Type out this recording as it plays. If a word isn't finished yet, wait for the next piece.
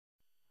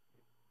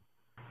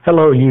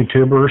Hello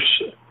YouTubers.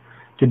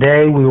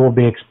 Today we will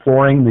be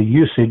exploring the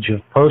usage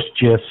of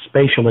PostGIS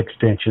spatial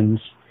extensions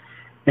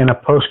in a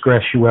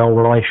PostgreSQL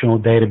relational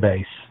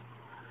database.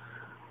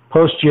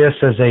 PostGIS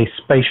is a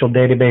spatial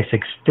database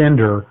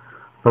extender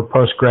for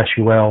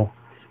PostgreSQL,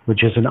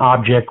 which is an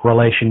object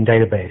relation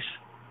database.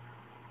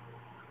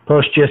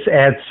 PostGIS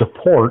adds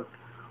support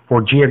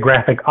for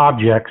geographic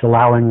objects,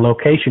 allowing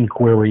location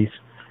queries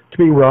to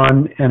be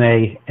run in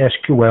a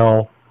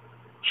SQL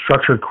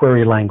structured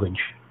query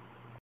language.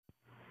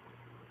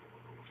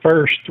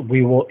 First,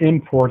 we will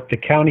import the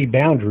county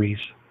boundaries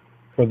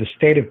for the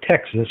state of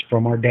Texas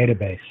from our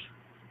database.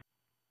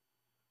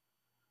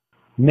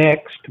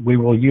 Next, we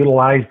will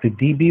utilize the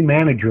DB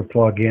Manager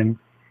plugin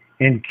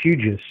in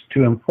QGIS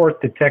to import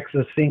the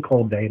Texas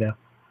Sinkhole data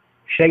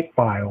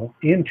shapefile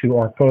into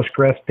our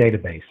Postgres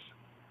database.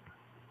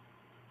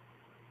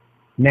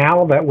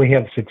 Now that we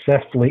have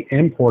successfully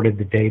imported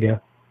the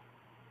data,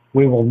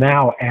 we will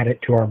now add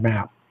it to our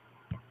map.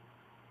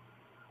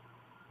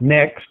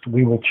 Next,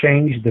 we will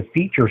change the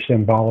feature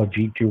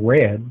symbology to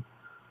red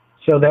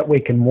so that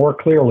we can more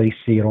clearly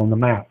see it on the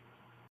map.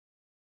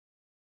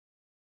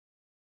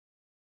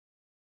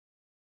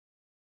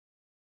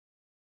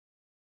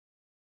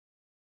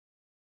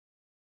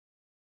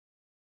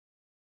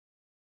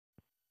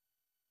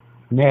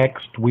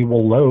 Next, we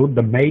will load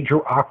the major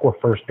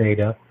aquifers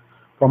data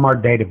from our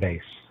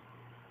database.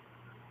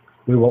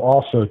 We will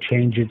also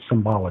change its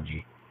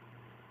symbology.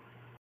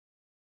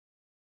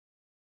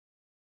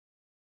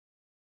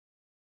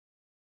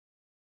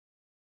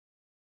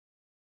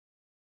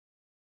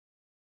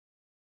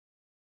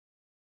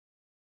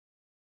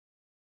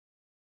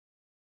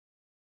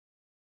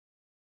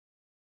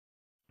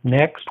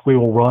 Next, we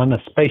will run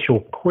a spatial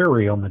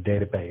query on the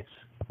database.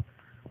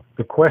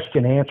 The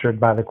question answered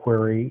by the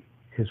query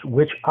is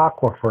which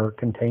aquifer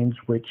contains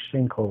which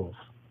sinkholes.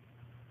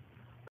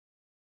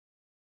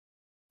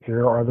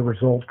 Here are the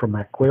results from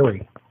that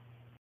query.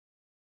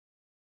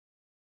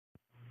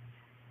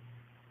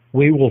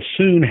 We will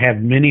soon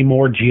have many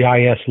more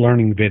GIS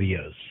learning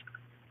videos.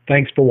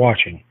 Thanks for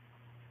watching.